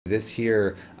This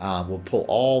here will pull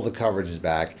all the coverages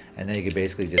back, and then you can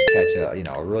basically just catch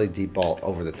a really deep ball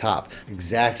over the top.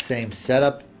 Exact same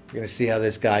setup. You're going to see how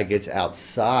this guy gets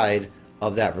outside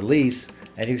of that release,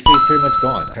 and you can see it's pretty much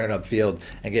gone. Turn upfield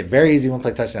and get very easy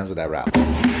one-play touchdowns with that route.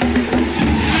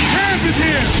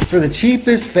 For the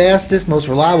cheapest, fastest, most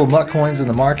reliable MUT coins in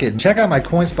the market, check out my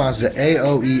coin sponsors at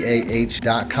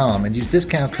AOEAH.com and use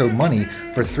discount code MONEY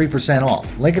for 3%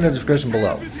 off. Link in the description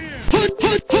below.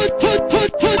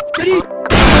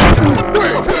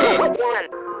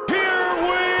 Here we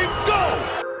go!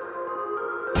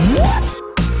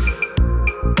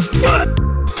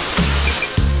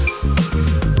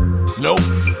 Nope.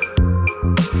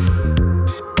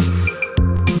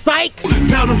 Psych!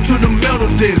 Metal to the metal,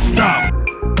 then stop.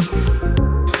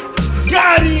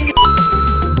 Got it!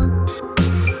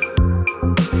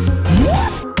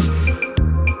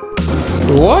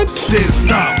 What? Then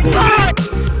stop.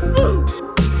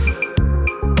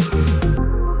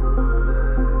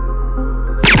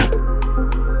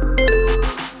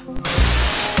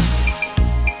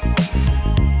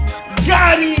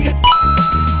 Got it!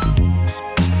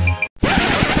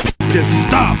 Just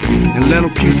stop and let them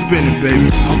keep spinning, baby.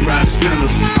 I'm riding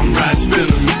spinners,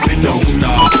 they don't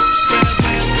stop.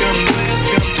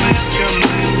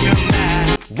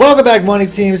 Welcome back, Money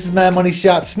Team. This is Mad Money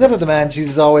Shot. Sniff of the man. Cheese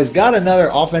as always. Got another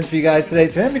offense for you guys today.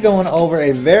 Today I'm going over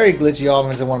a very glitchy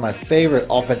offense and one of my favorite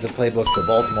offensive playbooks, the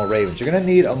Baltimore Ravens. You're going to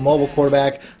need a mobile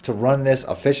quarterback to run this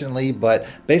efficiently, but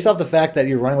based off the fact that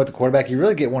you're running with the quarterback, you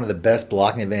really get one of the best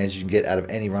blocking advantages you can get out of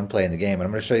any run play in the game, and I'm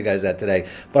going to show you guys that today.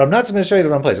 But I'm not just going to show you the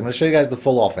run plays. I'm going to show you guys the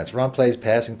full offense. Run plays,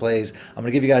 passing plays. I'm going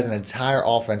to give you guys an entire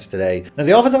offense today. Now,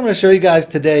 the offense I'm going to show you guys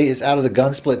today is out of the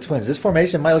Gun Split Twins. This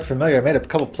formation might look familiar. I made a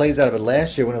couple plays out of it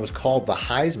last year when it was called the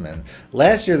Heisman.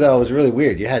 Last year, though, it was really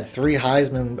weird. You had 3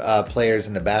 Heisman players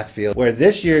in the backfield, where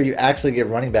this year you actually get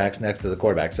running backs next to the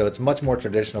quarterback. So it's much more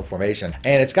traditional formation,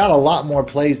 and it's got a lot more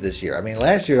plays this year. I mean,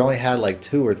 last year it only had like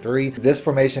 2 or 3. This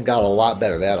formation got a lot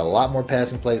better. They had a lot more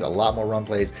passing plays, a lot more run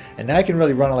plays, and now you can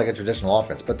really run it like a traditional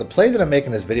offense. But the play that I'm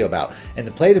making this video about, and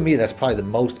the play to me that's probably the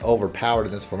most overpowered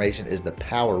in this formation, is the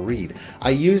power read. I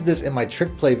used this in my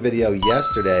trick play video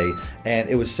yesterday, and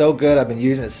it was so good. I've been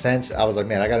using it since. I was like,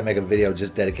 man, I got to make a video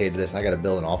just dedicated to this, and I got to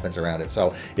build an offense around it.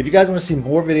 So if you guys want to see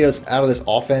more videos out of this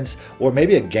offense, or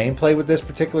maybe a gameplay with this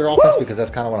particular offense, because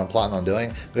that's kind of what I'm plotting on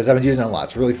doing, because I've been using it a lot.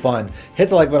 It's really fun. Hit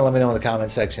the like button, let me know in the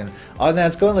comment section. Other than that,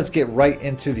 let's go and let's get right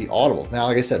into the audibles. Now,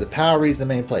 like I said, the power read is the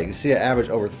main play. You can see I average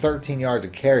over 13 yards a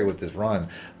carry with this run,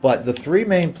 but the 3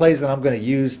 main plays that I'm going to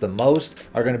use the most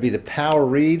are going to be the power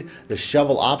read, the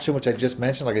shovel option, which I just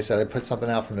mentioned. Like I said, I put something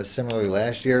out from this similarly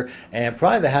last year, and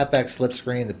probably the halfback slip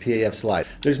screen, the PAF slide.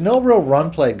 There's no real run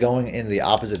play going in the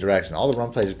opposite direction. All the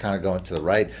run plays are kind of going to the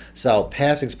right, so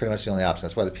passing is pretty much the only option.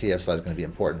 That's why the PAF slide is going to be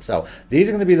important. So these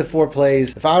are going to be the 4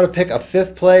 plays. If I were to pick a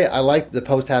 5th play, I like the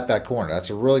post halfback corner. That's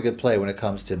a really good play when it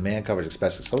comes to man coverage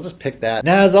especially, so we'll just pick that.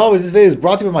 Now, as always, this video is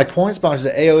brought to you by my coin sponsors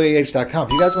at AOEAH.com.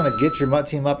 If you guys want to get your MUT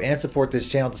team up and support this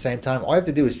channel at the same time, all you have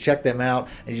to do is check them out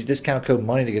and use discount code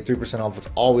MONEY to get 3% off. It's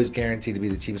always guaranteed to be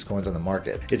the cheapest coins on the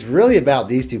market. It's really about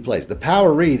these 2 plays. The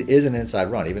power read is an inside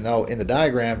run, even though in the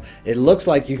diagram it looks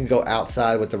like you can go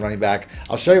outside with the running back.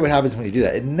 I'll show you what happens when you do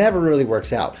that. It never really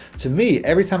works out. To me,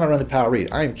 every time I run the power read,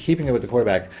 I am keeping it with the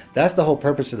quarterback. That's the whole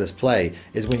purpose of this play,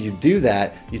 is when you do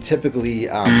that, you typically,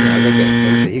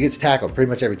 he gets tackled pretty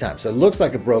much every time. So it looks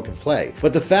like a broken play.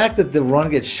 But the fact that the run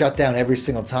gets shut down every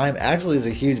single time actually is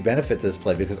a huge benefit to this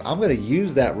play, because I'm going to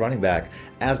use that running back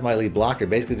as my lead blocker.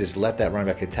 Basically just let that running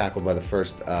back get tackled by the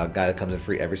first guy that comes in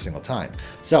free every single time.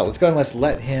 So let's go and let's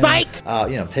let him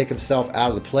take himself out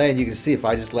of the play, and you can see if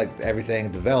I just let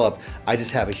everything develop, I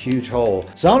just have a huge hole.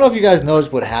 So I don't know if you guys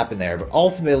noticed what happened there, but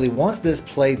ultimately once this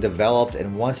play developed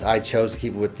and once I chose to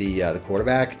keep it with the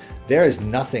quarterback, there is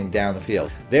nothing down the field.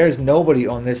 There is nobody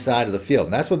on this side of the field,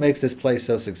 and that's what makes this play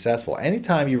so successful.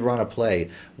 Anytime you run a play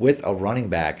with a running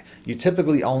back, you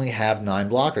typically only have 9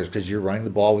 blockers, because you're running the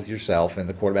ball with yourself and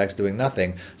the quarterback's doing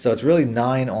nothing. So it's really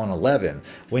 9 on 11.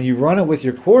 When you run it with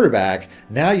your quarterback,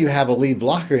 now you have a lead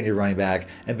blocker in your running back,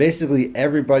 and basically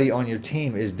everybody on your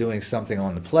team is doing something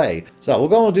on the play. So we'll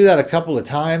go and do that a couple of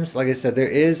times. Like I said, there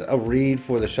is a read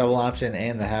for the shovel option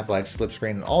and the half-back slip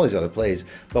screen and all these other plays,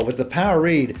 but with the power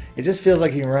read, it just feels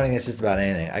like you can run against just about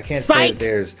anything. I can't say that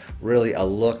there's really a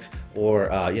look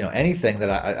or anything that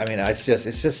I mean, it's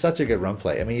just such a good run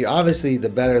play. I mean, obviously the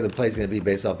better the play is going to be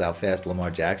based off how fast Lamar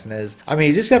Jackson is. I mean,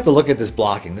 you just have to look at this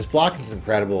blocking. This blocking is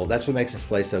incredible. That's what makes this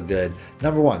play so good.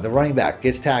 Number 1, the running back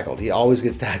gets tackled. He always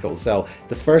gets tackled. So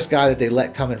the first guy that they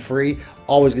let come in free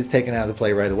always gets taken out of the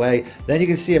play right away. Then you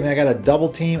can see, I mean, I got a double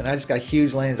team and I just got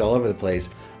huge lanes all over the place.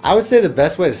 I would say the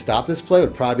best way to stop this play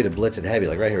would probably be to blitz it heavy.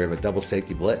 Like right here, we have a double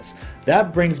safety blitz.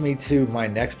 That brings me to my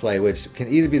next play, which can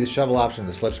either be the shovel option or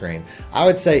the slip screen. I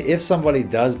would say if somebody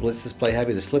does blitz this play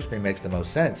heavy, the slip screen makes the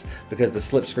most sense because the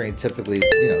slip screen typically,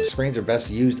 screens are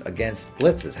best used against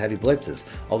blitzes, heavy blitzes.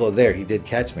 Although there, he did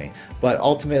catch me. But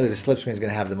ultimately, the slip screen is going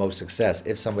to have the most success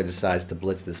if somebody decides to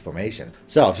blitz this formation.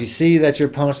 So if you see that your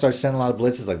opponent starts sending a lot of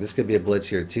blitzes, like this could be a blitz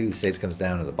here too, the safety comes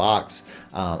down to the box,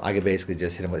 I could basically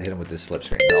just hit him with this slip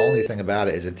screen. The only thing about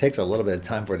it is it takes a little bit of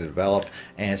time for it to develop,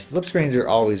 and slip screens are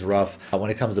always rough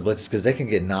when it comes to blitzes because they can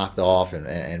get knocked off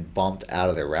and bumped out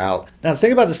of their route. Now the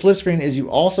thing about the slip screen is you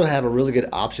also have a really good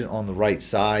option on the right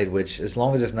side, which as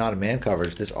long as it's not a man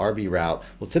coverage, this RB route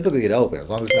will typically get open as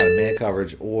long as it's not a man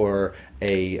coverage or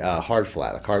a hard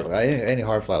flat. Any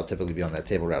hard flat will typically be on that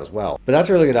table route as well. But that's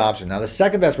a really good option. Now the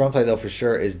second best run play though for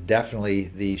sure is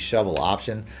definitely the shovel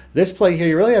option. This play here,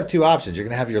 you really have two options. You're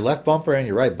going to have your left bumper and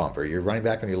your right bumper. You're running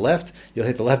back on your left, you'll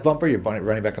hit the left bumper. You're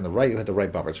running back on the right, you'll hit the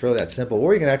right bumper. It's really that simple.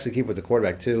 Or you can actually keep with the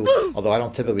quarterback too, although I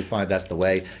don't typically find that's the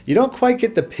way. You don't quite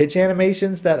get the pitch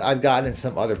animations that I've gotten in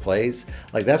some other plays.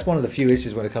 Like that's one of the few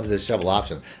issues when it comes to this shovel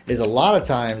option, is a lot of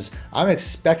times I'm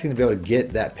expecting to be able to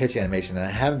get that pitch animation and I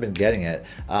haven't been getting it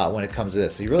when it comes to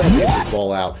this. So you really have to get the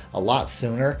ball out a lot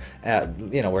sooner.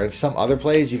 Where in some other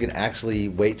plays you can actually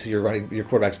wait till your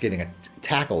quarterback's getting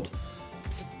tackled.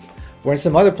 Where in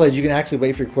some other plays, you can actually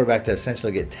wait for your quarterback to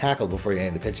essentially get tackled before you're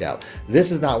getting the pitch out.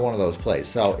 This is not one of those plays.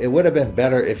 So it would have been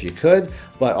better if you could,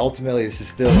 but ultimately this is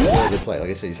still a really good play. Like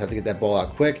I said, you just have to get that ball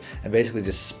out quick and basically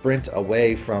just sprint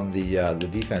away from the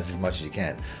defense as much as you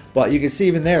can. But you can see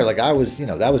even there, like that was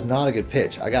not a good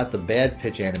pitch. I got the bad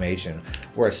pitch animation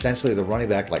where essentially the running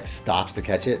back like stops to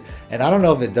catch it. And I don't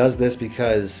know if it does this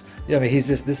because,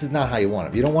 this is not how you want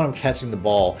him. You don't want him catching the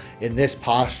ball in this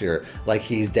posture like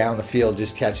he's down the field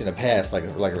just catching a pass like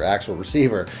an actual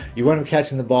receiver. You want him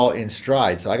catching the ball in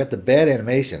stride. So I got the bad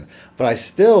animation, but I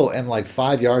still am like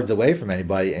 5 yards away from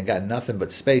anybody and got nothing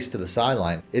but space to the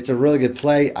sideline. It's a really good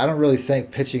play. I don't really think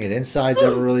pitching it inside is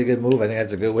ever a really good move. I think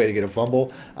that's a good way to get a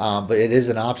fumble. But it is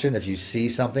an option if you see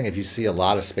something. If you see a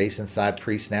lot of space inside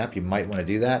pre-snap, you might want to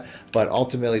do that. But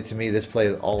ultimately, to me, this play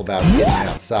is all about getting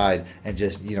outside and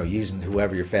just using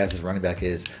whoever your fastest running back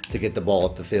is to get the ball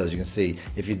up the field. As you can see,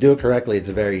 if you do it correctly, it's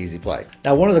a very easy play.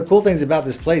 Now, one of the cool things about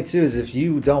this play too is if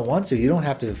you don't want to, you don't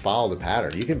have to follow the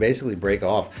pattern. You can basically break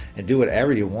off and do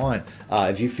whatever you want.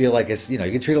 If you feel like it's, you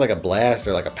can treat it like a blast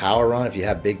or like a power run if you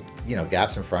have big,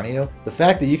 gaps in front of you. The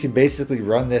fact that you can basically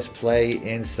run this play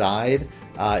inside,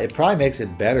 it probably makes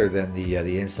it better than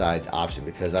the inside option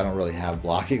because I don't really have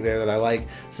blocking there that I like.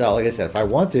 So like I said, if I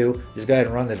want to, just go ahead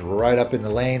and run this right up in the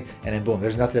lane and then boom,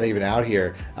 there's nothing even out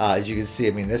here. As you can see,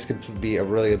 this could be a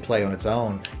really good play on its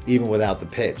own even without the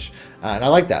pitch. And I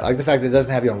like that. I like the fact that it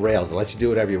doesn't have you on rails. It lets you do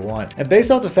whatever you want. And based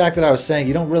off the fact that I was saying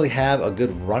you don't really have a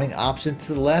good running option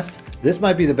to the left, this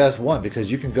might be the best one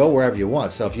because you can go wherever you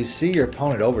want. So if you see your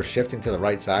opponent over shifting to the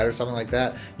right side or something like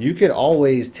that, you could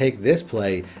always take this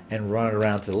play and run it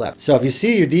around to the left. So if you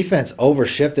see your defense over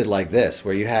shifted like this,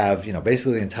 where you have,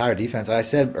 basically the entire defense, I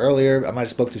said earlier, I might have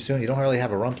spoke too soon, you don't really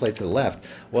have a run play to the left.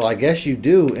 Well, I guess you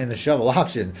do in the shovel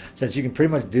option, since you can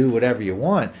pretty much do whatever you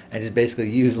want and just basically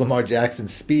use Lamar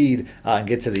Jackson's speed and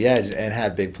get to the edge and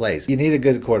have big plays. You need a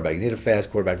good quarterback. You need a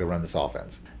fast quarterback to run this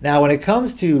offense. Now, when it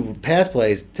comes to pass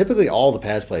plays, typically all the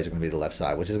pass plays are going to be the left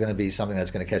side, which is going to be something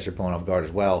that's going to catch your opponent off guard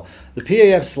as well. The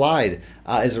PAF slide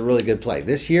is a really good play.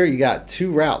 This here, you got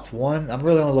two routes. One, I'm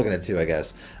really only looking at two, I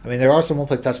guess. There are some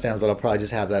one-play touchdowns, but I'll probably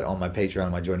just have that on my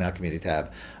Patreon, my Join Now community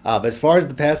tab. But as far as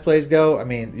the pass plays go,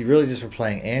 you really just were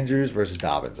playing Andrews versus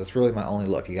Dobbins. That's really my only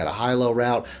look. You got a high-low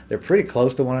route. They're pretty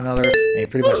close to one another, and you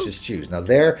pretty much just choose. Now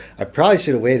there, I probably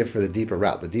should have waited for the deeper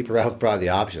route. The deeper route is probably the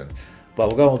option. But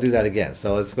we'll go and we'll do that again.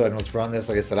 So let's go ahead and let's run this.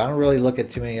 Like I said, I don't really look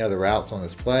at too many other routes on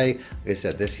this play. Like I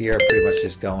said, this here, pretty much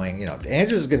just going,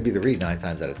 Andrews is going to be the read 9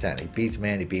 times out of 10. He beats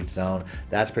man, he beats zone.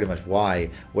 That's pretty much why,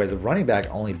 where the running back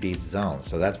only beats zone.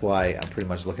 So that's why I'm pretty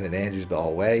much looking at Andrews the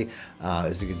whole way.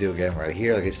 As you can do again right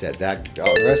here. Like I said, the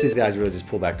rest of these guys really just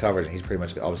pull back coverage, and he's pretty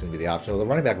much always going to be the option. The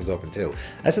running back was open too.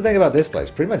 That's the thing about this play.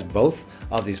 Pretty much both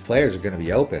of these players are going to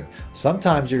be open.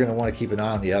 Sometimes you're going to want to keep an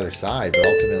eye on the other side, but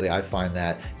ultimately I find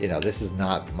that, this is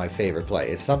not my favorite play.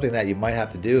 It's something that you might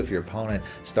have to do if your opponent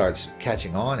starts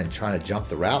catching on and trying to jump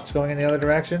the routes going in the other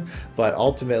direction. But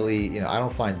ultimately, I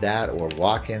don't find that or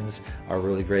Watkins are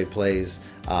really great plays.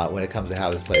 when it comes to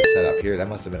how this play is set up here. That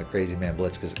must have been a crazy man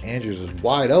blitz because Andrews was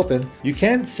wide open. You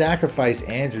can sacrifice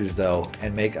Andrews though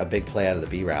and make a big play out of the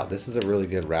B route. This is a really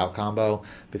good route combo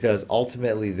because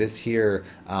ultimately this here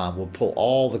will pull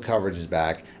all the coverages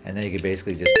back, and then you can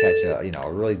basically just catch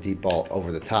a really deep ball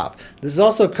over the top. This is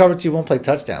also a cover 2 one play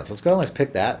touchdown. So let's go and let's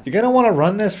pick that. You're going to want to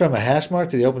run this from a hash mark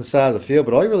to the open side of the field,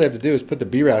 but all you really have to do is put the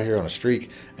B route here on a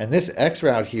streak, and this X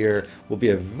route here will be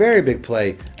a very big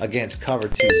play against cover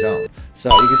 2 zone. So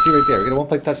you can see right there, we get a one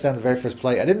play touchdown the very first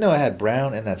play. I didn't know I had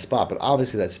Brown in that spot, but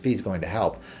obviously that speed is going to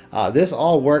help. This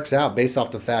all works out based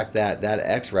off the fact that that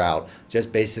X route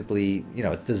just basically,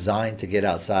 it's designed to get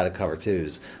outside of cover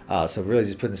 2s. So really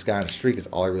just putting this guy on a streak is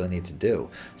all I really need to do.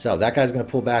 So that guy's going to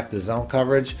pull back the zone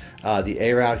coverage. The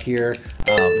A route here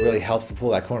really helps to pull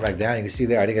that cornerback down. You can see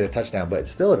there I didn't get a touchdown, but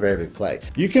it's still a very big play.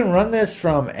 You can run this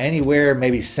from anywhere,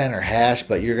 maybe center hash,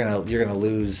 but you're gonna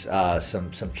lose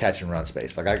some catch and run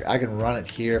space. Like I can run it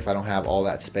here if I don't have all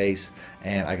that space,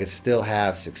 and I could still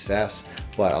have success,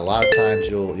 but a lot of times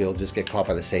you'll just get caught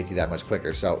by the safety that much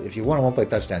quicker. So if you want a one play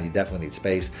touchdown, you definitely need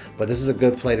space, but this is a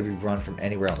good play to be run from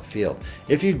anywhere on the field.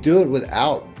 If you do it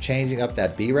without changing up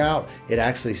that B route, it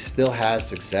actually still has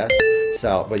success.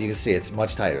 So, but you can see it's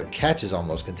much tighter. The catch is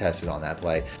almost contested on that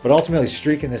play, but ultimately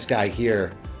streaking this guy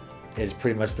here is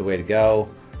pretty much the way to go.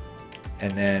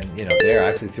 And then, there I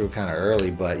actually threw it kind of early,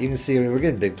 but you can see we're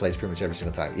getting big plays pretty much every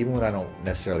single time, even when I don't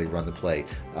necessarily run the play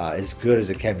as good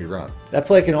as it can be run. That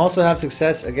play can also have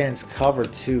success against cover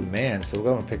 2 man, so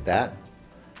we'll go and pick that.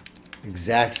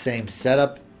 Exact same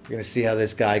setup. You're going to see how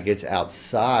this guy gets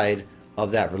outside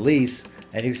of that release,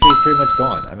 and you can see it's pretty much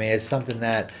gone. I mean, it's something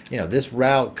that, this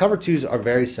route, cover 2s are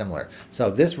very similar.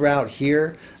 So this route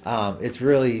here, it's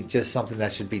really just something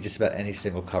that should be just about any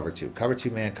single cover 2. Cover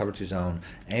 2 man, cover 2 zone.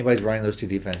 Anybody's running those two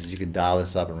defenses, you can dial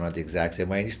this up and run it the exact same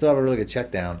way. And you still have a really good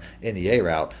check down in the A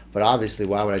route. But obviously,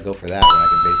 why would I go for that when I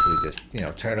can basically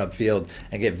just, turn up field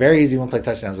and get very easy one-play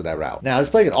touchdowns with that route. Now, this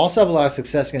play can also have a lot of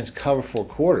success against cover 4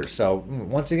 quarters. So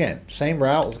once again, same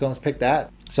route. Let's go and pick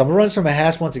that. So I'm going to run this from a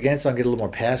hash once again so I can get a little more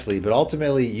pass lead, but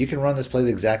ultimately you can run this play the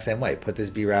exact same way. Put this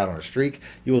B route on a streak.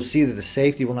 You will see that the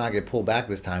safety will not get pulled back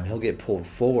this time. He'll get pulled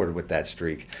forward with that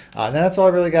streak. Now that's all I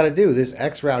really got to do. This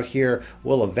X route here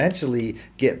will eventually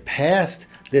get past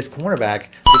this cornerback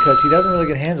because he doesn't really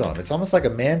get hands on him. It's almost like a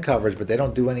man coverage, but they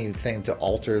don't do anything to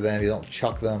alter them. You don't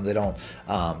chuck them. They don't,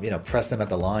 press them at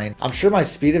the line. I'm sure my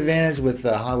speed advantage with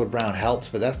Hollywood Brown helps,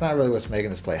 but that's not really what's making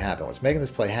this play happen. What's making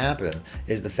this play happen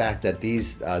is the fact that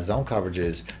these zone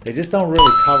coverages, they just don't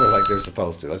really cover like they're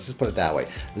supposed to. Let's just put it that way.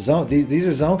 These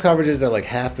are zone coverages that are like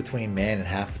half between man and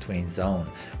half between zone,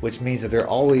 which means that they're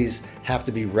always have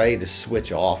to be ready to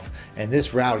switch off. And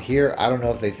this route here, I don't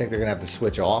know if they think they're going to have to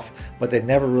switch off, but they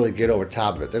never really get over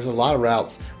top of it. There's a lot of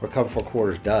routes where cover 4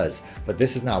 quarters does, but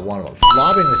this is not one of them.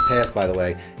 Lobbing this pass, by the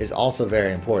way, is also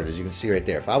very important, as you can see right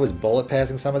there. If I was bullet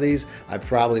passing some of these, I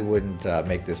probably wouldn't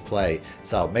make this play.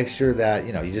 So make sure that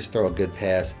you just throw a good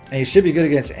pass, and you should be good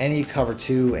against any cover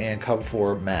 2 and cover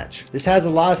 4 match. This has a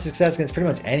lot of success against pretty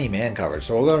much any man coverage.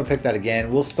 So we'll go and pick that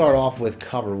again. We'll start off with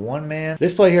cover 1 man.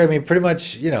 This play here, I mean, pretty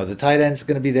much, the tight end's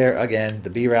going to be there again. The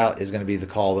B route is going to be the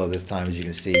call though this time, as you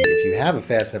can see. If you have a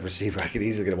fast enough receiver, I could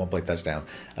easily get a one-play touchdown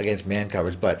against man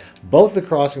coverage. But both the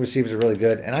crossing receivers are really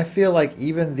good, and I feel like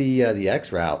even the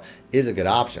X route is a good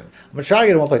option. I'm going to try to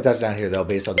get a one-play touchdown here, though,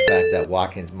 based on the fact that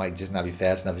Watkins might just not be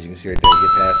fast enough, as you can see right there, to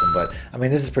get past him. But, I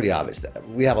mean, this is pretty obvious.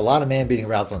 We have a lot of man-beating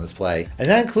routes on this play, and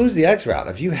that includes the X route.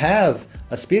 If you have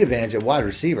a speed advantage at wide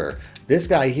receiver, this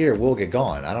guy here will get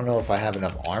gone. I don't know if I have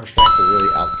enough arm strength to really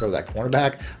out-throw that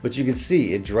cornerback, but you can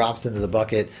see it drops into the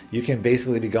bucket. You can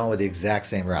basically be going with the exact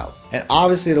same route. And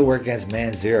obviously it'll work against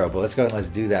man zero, but let's go and let's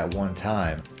do that one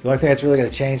time. The only thing that's really going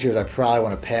to change here is I probably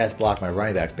want to pass block my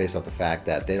running backs based off the fact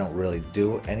that they don't really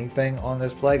do anything on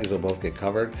this play because they'll both get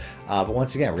covered. But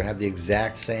once again, we're going to have the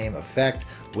exact same effect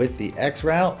with the X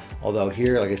route, although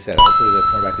here, like I said, hopefully the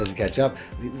cornerback doesn't catch up.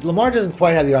 Lamar doesn't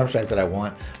quite have the arm strength that I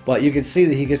want, but you can see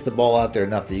that he gets the ball out there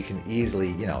enough that you can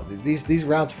easily, these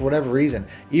routes, for whatever reason,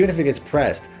 even if it gets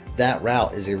pressed, that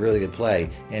route is a really good play,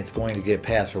 and it's going to get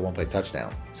passed for a one-play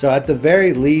touchdown. So at the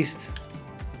very least,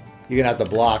 you're going to have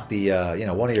to block the,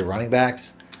 one of your running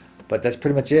backs. But that's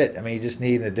pretty much it. I mean, you just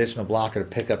need an additional blocker to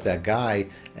pick up that guy,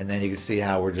 and then you can see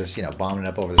how we're just, bombing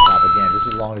up over the top again, just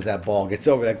as long as that ball gets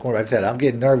over that cornerback's head. I'm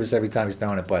getting nervous every time he's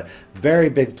throwing it, but very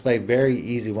big play, very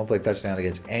easy one-play touchdown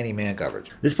against any man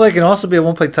coverage. This play can also be a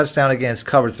one-play touchdown against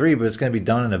cover 3, but it's going to be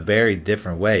done in a very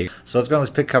different way. So let's go and let's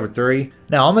pick cover 3.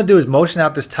 Now, all I'm going to do is motion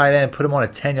out this tight end and put him on a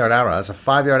 10-yard out route. That's a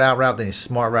 5-yard out route, then you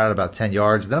smart route about 10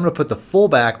 yards. Then I'm going to put the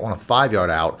fullback on a 5-yard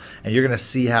out, and you're going to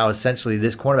see how essentially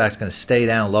this cornerback's going to stay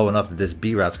down low enough enough that this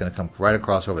B route's going to come right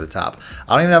across over the top.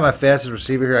 I don't even have my fastest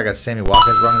receiver here. I got Sammy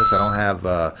Watkins running this. I don't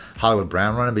have Hollywood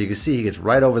Brown running, but you can see he gets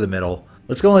right over the middle.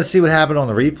 Let's go and see what happened on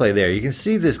the replay there. You can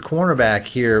see this cornerback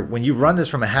here, when you run this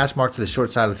from a hash mark to the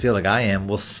short side of the field like I am,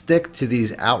 will stick to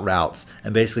these out routes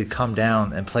and basically come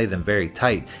down and play them very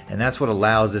tight. And that's what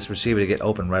allows this receiver to get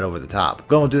open right over the top.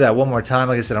 Go and do that one more time.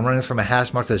 Like I said, I'm running from a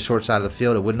hash mark to the short side of the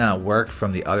field. It would not work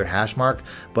from the other hash mark,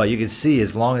 but you can see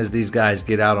as long as these guys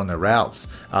get out on their routes,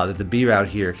 that the B route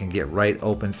here can get right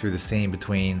open through the seam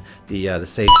between the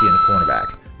safety and the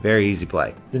cornerback. Very easy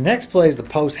play. The next play is the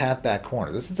post halfback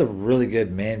corner. This is a really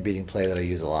good man-beating play that I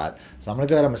use a lot. So I'm going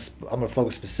to go ahead, I'm going to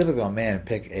focus specifically on man and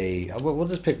pick we'll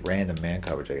just pick random man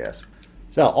coverage, I guess.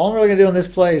 So all I'm really going to do in this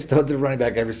play is throw to the running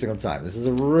back every single time. This is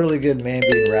a really good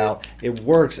man-beating route. It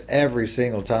works every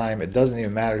single time. It doesn't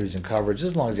even matter who's in coverage,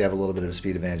 as long as you have a little bit of a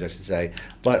speed advantage, I should say.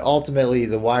 But ultimately,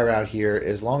 the Y route here,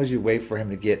 as long as you wait for him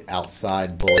to get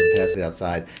outside, bullet past the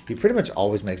outside, he pretty much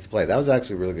always makes the play. That was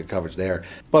actually really good coverage there.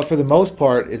 But for the most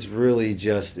part, it's really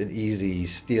just an easy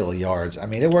steal of yards. I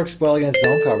mean, it works well against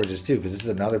zone coverages too, because this is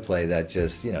another play that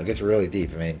just, gets really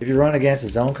deep. I mean, if you run against a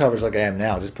zone coverage like I am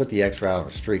now, just put the X route on a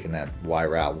streak and that Y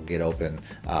route will get open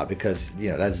because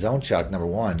that zone chuck, number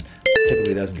one,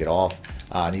 typically doesn't get off.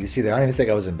 And you can see there, I don't even think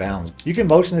I was in bounds. You can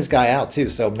motion this guy out too,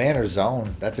 so man or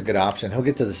zone, that's a good option. He'll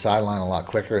get to the sideline a lot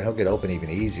quicker, and he'll get open even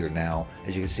easier now.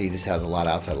 As you can see, he just has a lot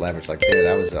of outside leverage. Like there,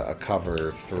 that was a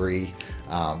cover 3,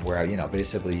 where,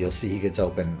 basically you'll see he gets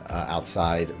open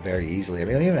outside very easily. I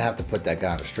mean, you don't even have to put that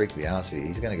guy on a streak, to be honest with you.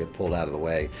 He's going to get pulled out of the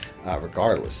way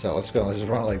regardless. So let's just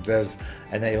run like this,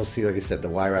 and then you'll see, like I said, the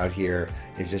Y route here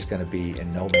is just going to be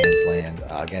in no man's land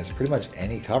against pretty much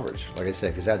any coverage. Like I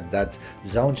said, because that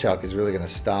zone chuck is really going to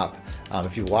stop.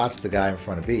 If you watch the guy in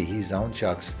front of B, he zone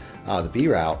chucks the B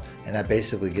route, and that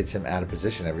basically gets him out of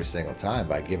position every single time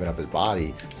by giving up his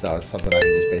body. So it's something I can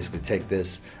just basically take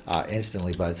this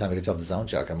instantly. By the time he gets off the zone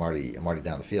chuck, I'm already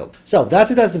down the field. So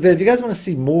that's it. That's the vid. If you guys want to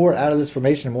see more out of this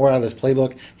formation and more out of this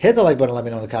playbook, hit the like button. Let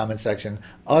me know in the comments section.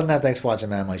 Other than that, thanks for watching,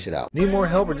 man. My shit out. Need more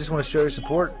help or just want to show your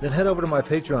support? Then head over to my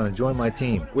Patreon and join my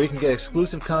team, where you can get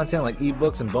exclusive content like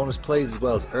ebooks and bonus plays, as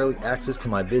well as early access to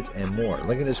my vids and more.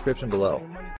 Link in the description below.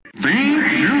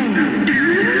 Thank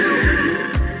you.